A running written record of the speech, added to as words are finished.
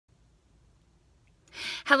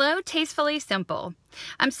Hello, Tastefully Simple.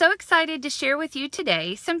 I'm so excited to share with you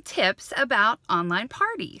today some tips about online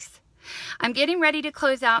parties. I'm getting ready to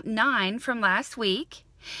close out 9 from last week,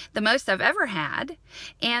 the most I've ever had.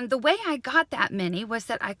 And the way I got that many was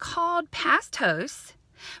that I called past hosts,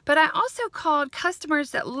 but I also called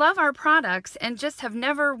customers that love our products and just have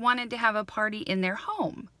never wanted to have a party in their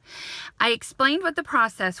home. I explained what the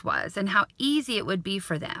process was and how easy it would be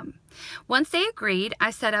for them. Once they agreed,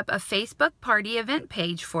 I set up a Facebook party event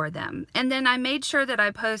page for them. And then I made sure that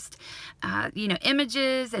I post,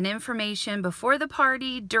 images and information before the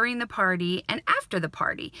party, during the party, and after the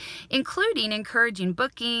party, including encouraging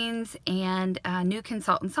bookings and new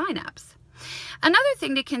consultant signups. Another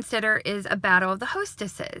thing to consider is a battle of the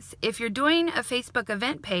hostesses. If you're doing a Facebook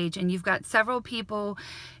event page and you've got several people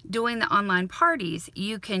doing the online parties,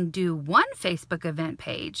 you can do one Facebook event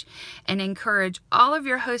page and encourage all of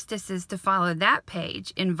your hostesses to follow that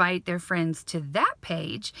page, invite their friends to that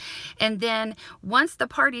page, and then once the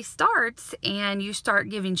party starts and you start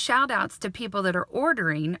giving shout outs to people that are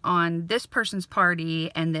ordering on this person's party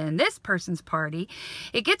and then this person's party,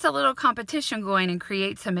 it gets a little competition going and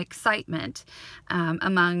creates some excitement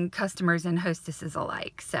among customers and hostesses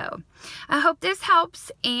alike. So I hope this helps,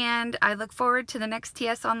 and I look forward to the next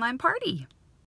TSOnline party.